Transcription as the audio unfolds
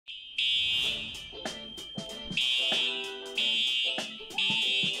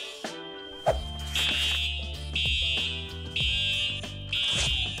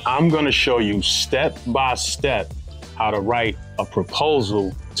I'm gonna show you step by step how to write a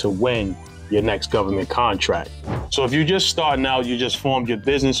proposal to win your next government contract. So if you're just starting out, you just formed your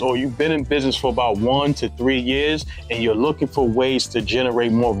business, or you've been in business for about 1 to 3 years and you're looking for ways to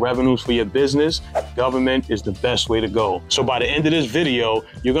generate more revenues for your business, government is the best way to go. So by the end of this video,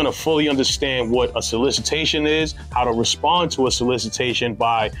 you're gonna fully understand what a solicitation is, how to respond to a solicitation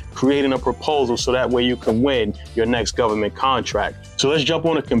by creating a proposal so that way you can win your next government contract. So let's jump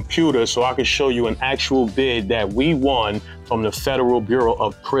on a computer so I can show you an actual bid that we won from the Federal Bureau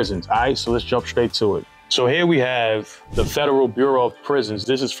of Prisons. All right, so let's jump straight to it. So here we have the Federal Bureau of Prisons.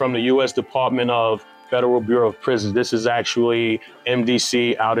 This is from the U.S. Department of Federal Bureau of Prisons. This is actually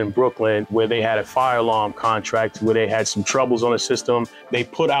MDC out in Brooklyn, where they had a fire alarm contract where they had some troubles on the system. They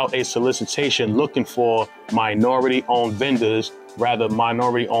put out a solicitation looking for minority-owned vendors, rather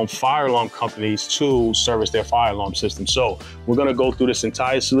minority-owned fire alarm companies to service their fire alarm system. So we're gonna go through this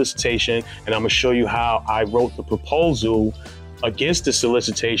entire solicitation and I'm gonna show you how I wrote the proposal against the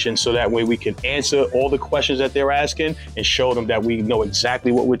solicitation so that way we can answer all the questions that they're asking and show them that we know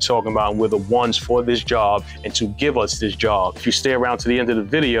exactly what we're talking about and we're the ones for this job and to give us this job. If you stay around to the end of the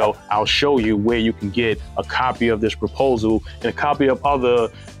video, I'll show you where you can get a copy of this proposal and a copy of other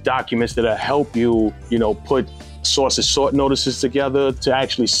documents that'll help you, put source of sort notices together, to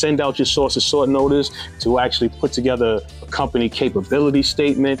actually send out your source of sort notice, to actually put together a company capability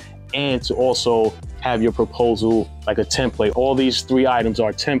statement, and to also have your proposal like a template. All these 3 items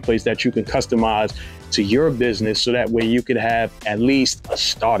are templates that you can customize to your business so that way you can have at least a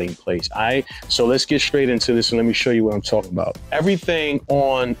starting place, all right? So let's get straight into this and let me show you what I'm talking about. Everything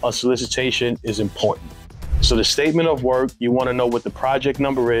on a solicitation is important. So the statement of work, you want to know what the project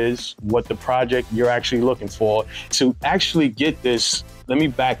number is, what the project you're actually looking for. To actually get this, let me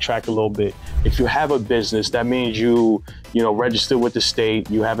backtrack a little bit. If you have a business, that means you register with the state,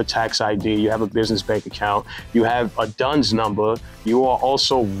 you have a tax ID, you have a business bank account, you have a DUNS number, you are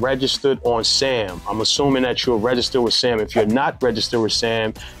also registered on SAM. I'm assuming that you're registered with SAM. If you're not registered with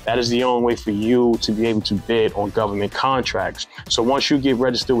SAM, that is the only way for you to be able to bid on government contracts. So once you get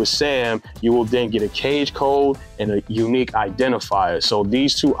registered with SAM, you will then get a cage code and a unique identifier. So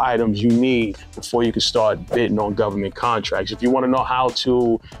these 2 items you need before you can start bidding on government contracts. If you want to know how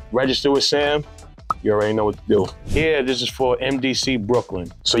to register with SAM, you already know what to do. Here, this is for MDC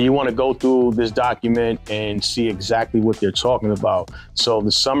Brooklyn. So you want to go through this document and see exactly what they're talking about. So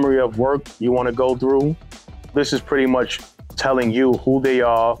the summary of work you want to go through, this is pretty much telling you who they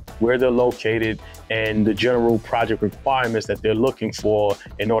are, where they're located, and the general project requirements that they're looking for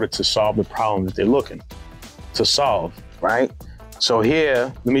in order to solve the problem that they're looking to solve, right? So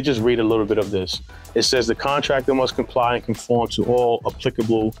here, let me just read a little bit of this. It says the contractor must comply and conform to all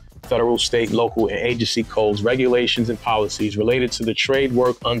applicable federal, state, local, and agency codes, regulations, and policies related to the trade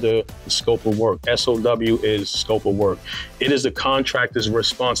work under the scope of work. SOW is scope of work. It is the contractor's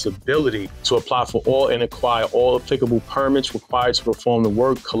responsibility to apply for all and acquire all applicable permits required to perform the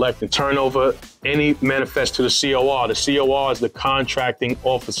work, collect and turn over any manifest to the COR. The COR is the contracting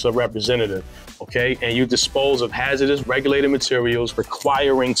officer representative, okay? And you dispose of hazardous regulated materials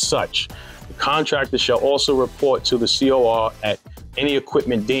requiring such. The contractor shall also report to the COR at any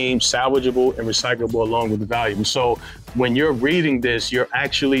equipment deemed salvageable and recyclable along with the value. So when you're reading this, you're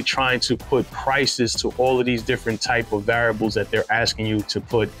actually trying to put prices to all of these different type of variables that they're asking you to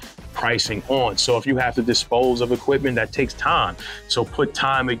put pricing on. So if you have to dispose of equipment, that takes time. So put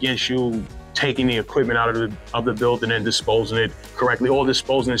time against you taking the equipment out of the building and disposing it correctly, or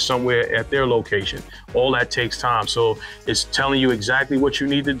disposing it somewhere at their location. All that takes time. So it's telling you exactly what you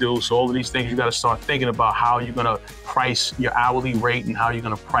need to do. So all of these things, you got to start thinking about how you're going to price your hourly rate and how you're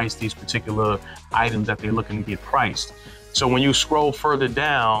going to price these particular items that they're looking to get priced. So when you scroll further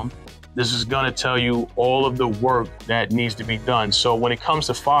down, this is going to tell you all of the work that needs to be done. So when it comes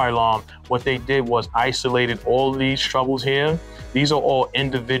to fire alarm, what they did was isolated all of these troubles here. These are all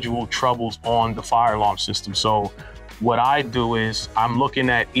individual troubles on the fire alarm system. So what I do is I'm looking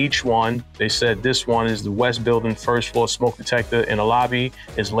at each one. They said this one is the west building, first floor smoke detector in the lobby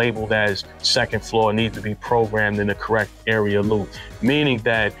is labeled as second floor, needs to be programmed in the correct area loop, meaning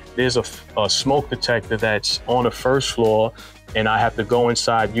that there's a smoke detector that's on the first floor and I have to go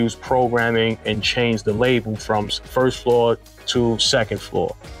inside, use programming and change the label from first floor to second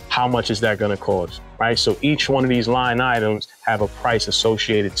floor. How much is that gonna cost, right? So each one of these line items have a price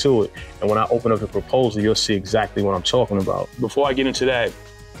associated to it. And when I open up the proposal, you'll see exactly what I'm talking about. Before I get into that,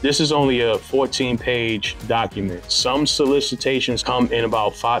 This is only a 14-page document. Some solicitations come in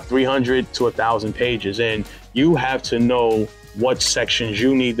about 300 to 1,000 pages, and you have to know what sections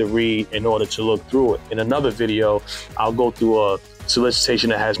you need to read in order to look through it. In another video, I'll go through a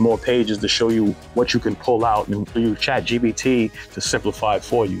solicitation that has more pages to show you what you can pull out and use ChatGPT to simplify it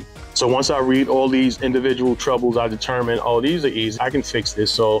for you. So once I read all these individual troubles, I determine, oh, these are easy, I can fix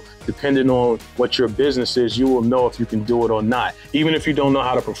this. So depending on what your business is, you will know if you can do it or not. Even if you don't know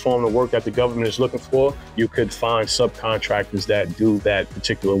how to perform the work that the government is looking for, you could find subcontractors that do that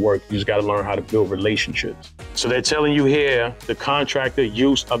particular work. You just got to learn how to build relationships. So they're telling you here, the contractor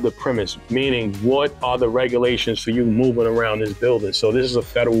use of the premise, meaning what are the regulations for you moving around this building? So this is a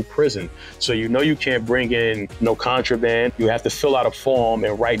federal prison. So you know you can't bring in no contraband. You have to fill out a form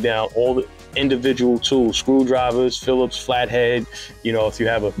and write down all the individual tools, screwdrivers, Phillips, flathead, you know, if you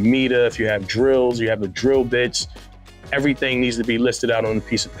have a meter, if you have drills, you have the drill bits, everything needs to be listed out on a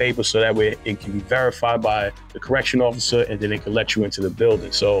piece of paper so that way it can be verified by the correction officer and then they can let you into the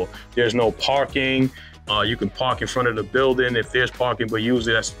building. So there's no parking. You can park in front of the building if there's parking, but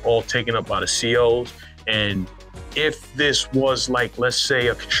usually that's all taken up by the COs. And if this was like, let's say,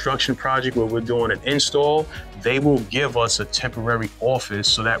 a construction project where we're doing an install, they will give us a temporary office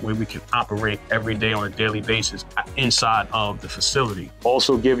so that way we can operate every day on a daily basis inside of the facility.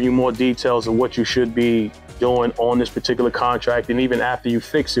 Also give you more details of what you should be doing on this particular contract, and even after you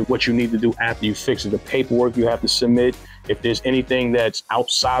fix it, what you need to do after you fix it, the paperwork you have to submit. If there's anything that's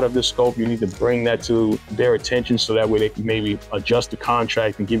outside of the scope, you need to bring that to their attention so that way they can maybe adjust the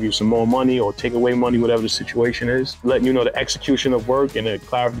contract and give you some more money or take away money, whatever the situation is. Letting you know the execution of work and the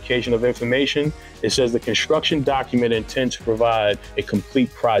clarification of information. It says the construction document intends to provide a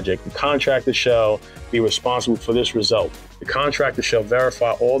complete project. The contractor shall be responsible for this result. The contractor shall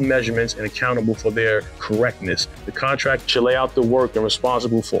verify all measurements and accountable for their correctness. The contractor shall lay out the work and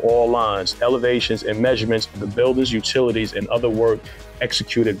responsible for all lines, elevations, and measurements of the buildings, utilities, and other work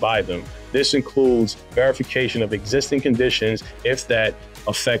executed by them. This includes verification of existing conditions if that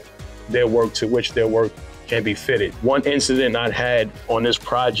affect their work to which their work can be fitted. One incident I had on this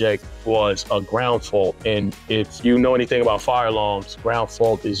project was a ground fault. And if you know anything about fire alarms, ground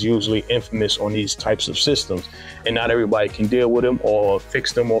fault is usually infamous on these types of systems. And not everybody can deal with them or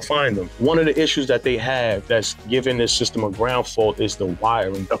fix them or find them. One of the issues that they have that's giving this system a ground fault is the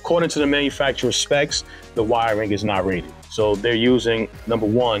wiring. According to the manufacturer specs, the wiring is not rated. So they're using, number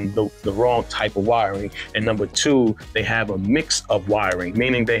one, the wrong type of wiring. And number two, they have a mix of wiring,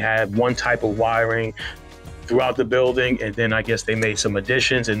 meaning they have one type of wiring throughout the building, and then I guess they made some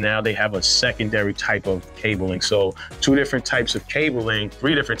additions, and now they have a secondary type of cabling. So 2 different types of cabling,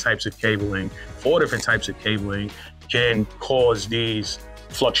 3 different types of cabling, 4 different types of cabling can cause these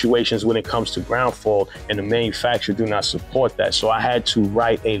fluctuations when it comes to ground fault, and the manufacturer do not support that. So I had to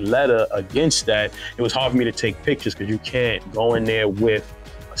write a letter against that. It was hard for me to take pictures because you can't go in there with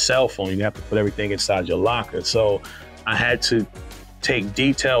a cell phone. You have to put everything inside your locker. So I had to take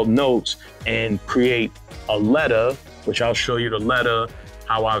detailed notes and create a letter, which I'll show you the letter,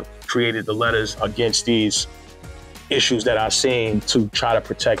 how I created the letters against these issues that I've seen to try to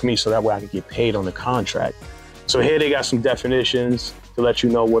protect me so that way I can get paid on the contract. So here they got some definitions to let you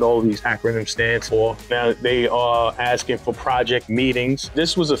know what all these acronyms stand for. Now they are asking for project meetings.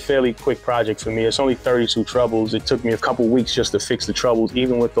 This was a fairly quick project for me. It's only 32 troubles. It took me a couple weeks just to fix the troubles,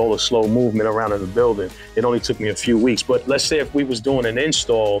 even with all the slow movement around in the building. It only took me a few weeks. But let's say if we was doing an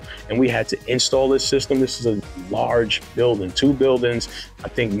install and we had to install this system, this is a large building, 2 buildings, I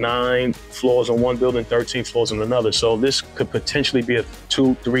think 9 floors on one building, 13 floors on another. So this could potentially be a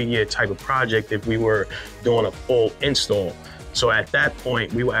 2-3 year type of project if we were doing a full install. So at that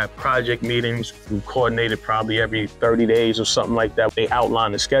point, we would have project meetings. We coordinated probably every 30 days or something like that. They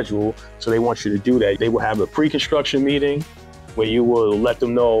outline the schedule, so they want you to do that. They will have a pre-construction meeting where you will let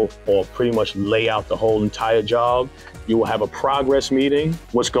them know or pretty much lay out the whole entire job. You will have a progress meeting,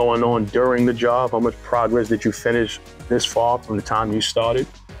 what's going on during the job, how much progress did you finish this far from the time you started.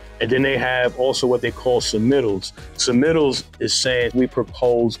 And then they have also what they call submittals. Submittals is saying we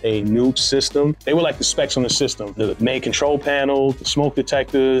propose a new system. They were like the specs on the system. The main control panel, the smoke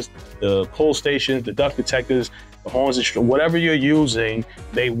detectors, the pull stations, the duct detectors, the horns, whatever you're using,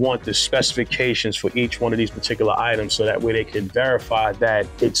 they want the specifications for each one of these particular items so that way they can verify that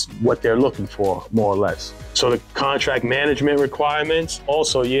it's what they're looking for, more or less. So the contract management requirements,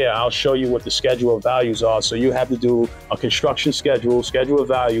 also, yeah, I'll show you what the schedule of values are. So you have to do a construction schedule, schedule of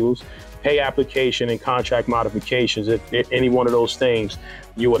values, pay application, and contract modifications. If any one of those things,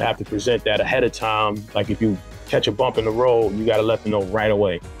 you would have to present that ahead of time. Like if you catch a bump in the road, you got to let them know right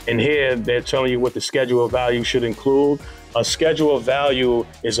away. And here they're telling you what the schedule of value should include. A schedule of value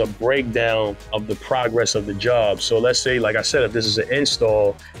is a breakdown of the progress of the job. So let's say, like I said, if this is an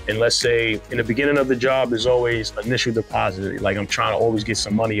install, and let's say in the beginning of the job, there's always initial deposit. Like I'm trying to always get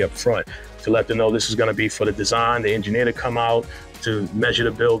some money up front to let them know this is going to be for the design, the engineer to come out to measure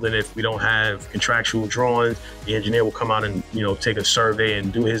the building. If we don't have contractual drawings, the engineer will come out and, take a survey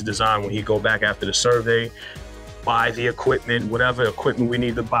and do his design when he go back after the survey. Buy the equipment, whatever equipment we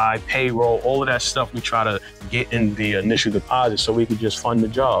need to buy, payroll, all of that stuff we try to get in the initial deposit so we could just fund the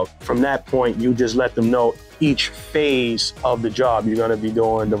job. From that point, you just let them know each phase of the job. You're gonna be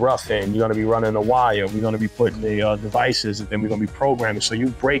doing the rough end, you're gonna be running the wire, we're gonna be putting the devices, and then we're gonna be programming. So you're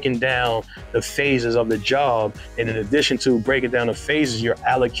breaking down the phases of the job, and in addition to breaking down the phases, you're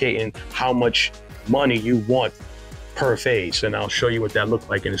allocating how much money you want per phase, and I'll show you what that looked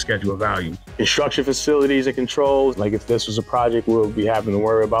like in the schedule of value. Construction facilities and controls, like if this was a project, we'll be having to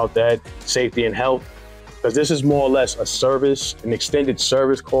worry about that. Safety and health, because this is more or less a service, an extended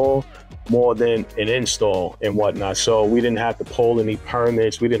service call, more than an install and whatnot. So we didn't have to pull any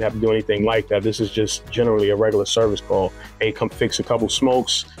permits, we didn't have to do anything like that. This is just generally a regular service call. Hey, come fix a couple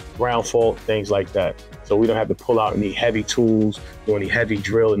smokes, ground fault, things like that. So we don't have to pull out any heavy tools, do any heavy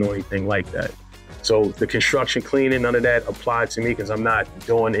drilling or anything like that. So the construction cleaning, none of that applied to me because I'm not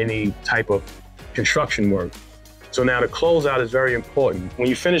doing any type of construction work. So now the closeout is very important. When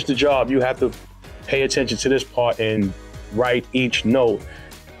you finish the job, you have to pay attention to this part and write each note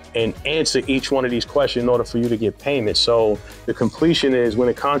and answer each one of these questions in order for you to get payment. So the completion is when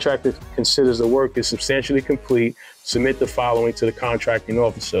a contractor considers the work is substantially complete, submit the following to the contracting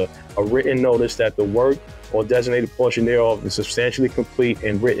officer: a written notice that the work or designated portion thereof is substantially complete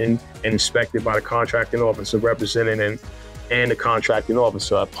and written and inspected by the contracting officer representing and the contracting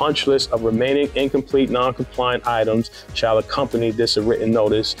officer. A punch list of remaining incomplete, non-compliant items shall accompany this written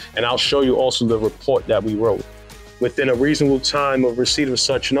notice, and I'll show you also the report that we wrote. Within a reasonable time of receipt of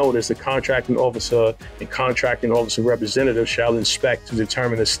such notice, the contracting officer and contracting officer representative shall inspect to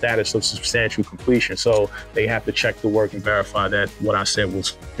determine the status of substantial completion. So they have to check the work and verify that what I said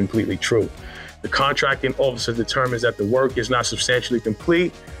was completely true. The contracting officer determines that the work is not substantially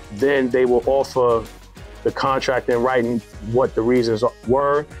complete, then they will offer the contract in writing what the reasons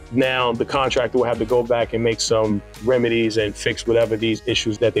were. Now the contractor will have to go back and make some remedies and fix whatever these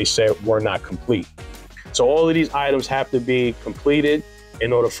issues that they said were not complete. So all of these items have to be completed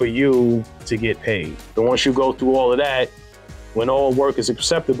in order for you to get paid. So once you go through all of that, when all work is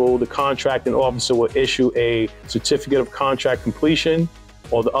acceptable, the contracting officer will issue a certificate of contract completion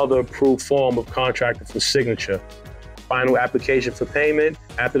or the other approved form of contractor for signature. Final application for payment.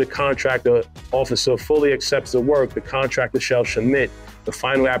 After the contractor officer fully accepts the work, the contractor shall submit the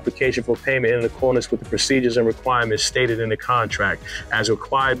final application for payment in accordance with the procedures and requirements stated in the contract. As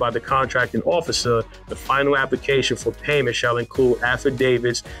required by the contracting officer, the final application for payment shall include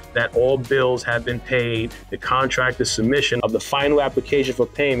affidavits that all bills have been paid. The contractor's submission of the final application for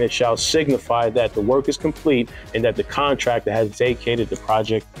payment shall signify that the work is complete and that the contractor has vacated the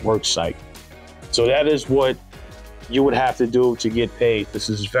project work site. So that is what you would have to do to get paid. This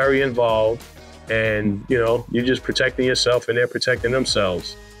is very involved. And, you're just protecting yourself and they're protecting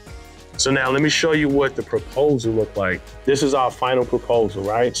themselves. So now let me show you what the proposal looked like. This is our final proposal,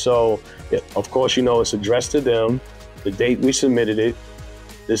 right? So, of course, it's addressed to them, the date we submitted it.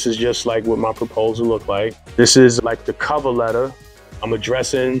 This is just like what my proposal looked like. This is like the cover letter. I'm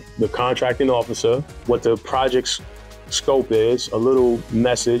addressing the contracting officer, what the project's scope is, a little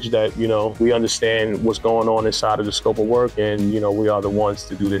message that, we understand what's going on inside of the scope of work and, we are the ones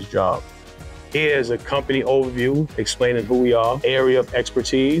to do this job. Here's a company overview explaining who we are, area of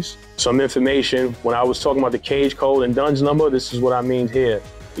expertise, some information. When I was talking about the cage code and DUNS number, this is what I mean here.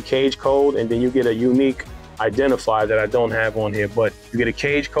 The cage code, and then you get a unique identifier that I don't have on here, but you get a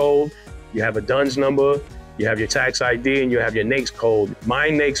cage code, you have a DUNS number, you have your tax ID, and you have your NAICS code. My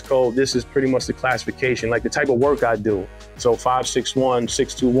NAICS code, this is pretty much the classification, like the type of work I do. So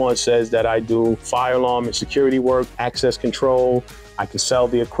 561621 says that I do fire alarm and security work, access control, I can sell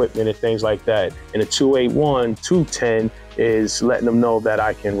the equipment and things like that. And the 281-210 is letting them know that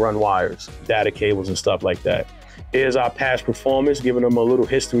I can run wires, data cables and stuff like that. Here's our past performance, giving them a little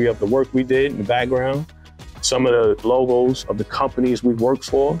history of the work we did in the background. Some of the logos of the companies we work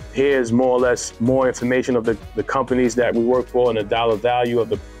for. Here's more or less more information of the companies that we work for and the dollar value of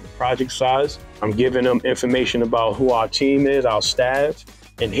the project size. I'm giving them information about who our team is, our staff.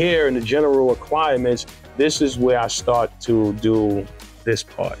 And here in the general requirements, this is where I start to do this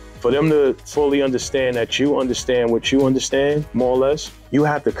part. For them to fully understand that you understand what you understand, more or less, you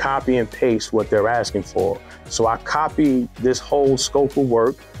have to copy and paste what they're asking for. So I copied this whole scope of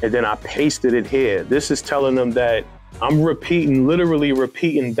work and then I pasted it here. This is telling them that I'm literally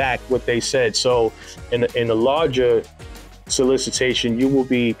repeating back what they said. So in the larger solicitation, you will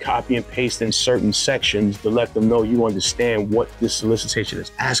be copy and pasting certain sections to let them know you understand what this solicitation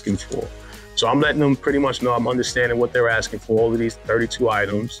is asking for. So I'm letting them pretty much know I'm understanding what they're asking for, all of these 32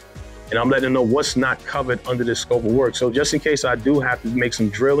 items, and I'm letting them know what's not covered under this scope of work. So just in case I do have to make some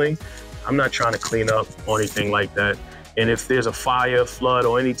drilling, I'm not trying to clean up or anything like that. And if there's a fire, flood,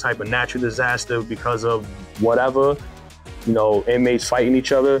 or any type of natural disaster because of whatever, you know, inmates fighting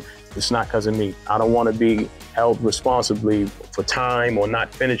each other, it's not because of me. I don't want to be held responsibly for time or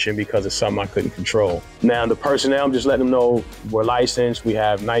not finishing because of something I couldn't control. Now, the personnel, I'm just letting them know we're licensed. We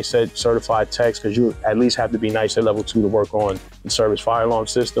have NICET certified techs, because you at least have to be NICET level 2 to work on and service fire alarm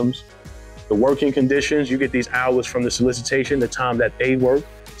systems. The working conditions, you get these hours from the solicitation, the time that they work.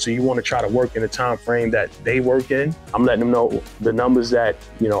 So you want to try to work in the time frame that they work in. I'm letting them know the numbers that,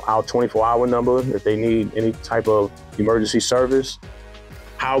 you know, our 24-hour number, if they need any type of emergency service,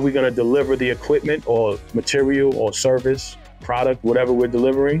 how we're going to deliver the equipment or material or service, product, whatever we're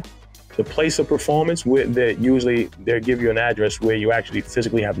delivering. The place of performance, usually they'll give you an address where you actually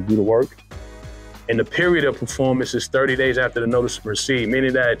physically have to do the work. And the period of performance is 30 days after the notice to proceed,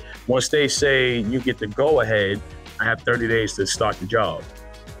 meaning that once they say you get the go ahead, I have 30 days to start the job.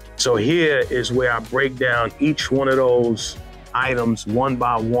 So here is where I break down each one of those items one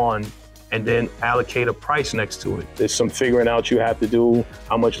by one and then allocate a price next to it. There's some figuring out you have to do,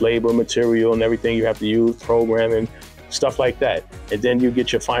 how much labor, material, and everything you have to use, programming, stuff like that. And then you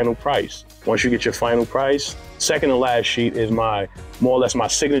get your final price. Once you get your final price, second to last sheet is more or less my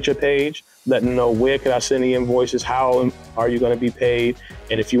signature page, letting them know where can I send the invoices, how are you gonna be paid,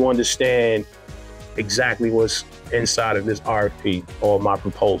 and if you understand exactly what's inside of this RFP or my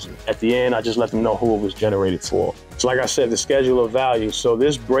proposal. At the end, I just let them know who it was generated for. So like I said, the schedule of value. So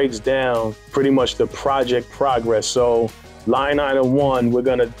this breaks down pretty much the project progress. So line item 1, we're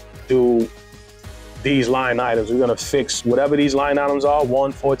gonna do these line items. We're gonna fix whatever these line items are,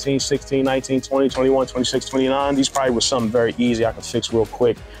 1, 14, 16, 19, 20, 21, 26, 29. These probably was something very easy I could fix real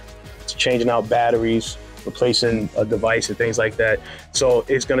quick. It's changing out batteries, replacing a device and things like that. So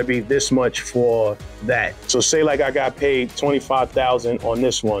it's gonna be this much for that. So say like I got paid $25,000 on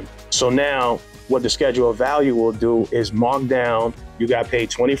this one. So now what the schedule of value will do is mark down, you got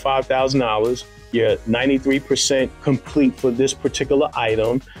paid $25,000, you're 93% complete for this particular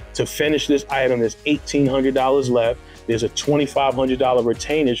item. To finish this item, there's $1,800 left. There's a $2,500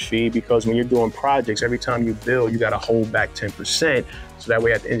 retainage fee, because when you're doing projects, every time you bill, you gotta hold back 10%. So that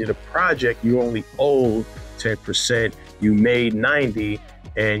way at the end of the project, you only owe 10%, you made 90,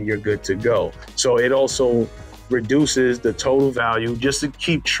 and you're good to go. So it also reduces the total value just to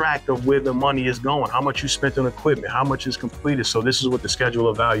keep track of where the money is going, how much you spent on equipment, how much is completed. So this is what the schedule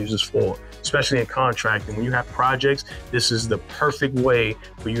of values is for, especially in contracting. When you have projects, this is the perfect way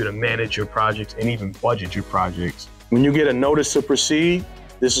for you to manage your projects and even budget your projects. When you get a notice to proceed,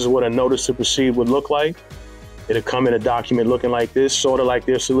 this is what a notice to proceed would look like. It'll come in a document looking like this, sort of like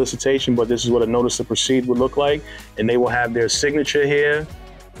their solicitation, but this is what a notice to proceed would look like. And they will have their signature here.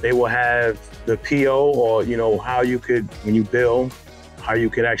 They will have the PO, or, you know, how you could, when you bill, how you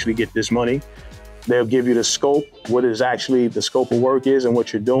could actually get this money. They'll give you the scope, what is actually the scope of work is and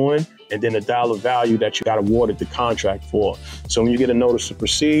what you're doing, and then the dollar value that you got awarded the contract for. So when you get a notice to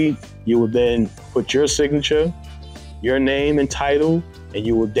proceed, you will then put your signature, your name and title, and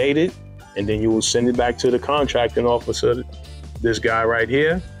you will date it, and then you will send it back to the contracting officer, this guy right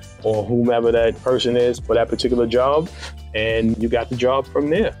here, or whomever that person is for that particular job, and you got the job from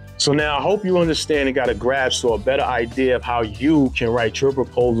there. So now I hope you understand and got a grasp or a better idea of how you can write your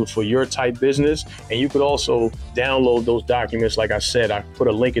proposal for your type business. And you could also download those documents. Like I said, I put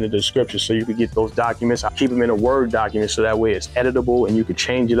a link in the description so you could get those documents. I keep them in a Word document so that way it's editable and you could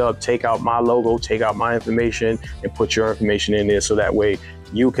change it up, take out my logo, take out my information, and put your information in there so that way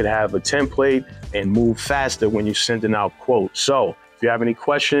you could have a template and move faster when you're sending out quotes. So if you have any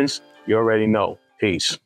questions, you already know. Peace.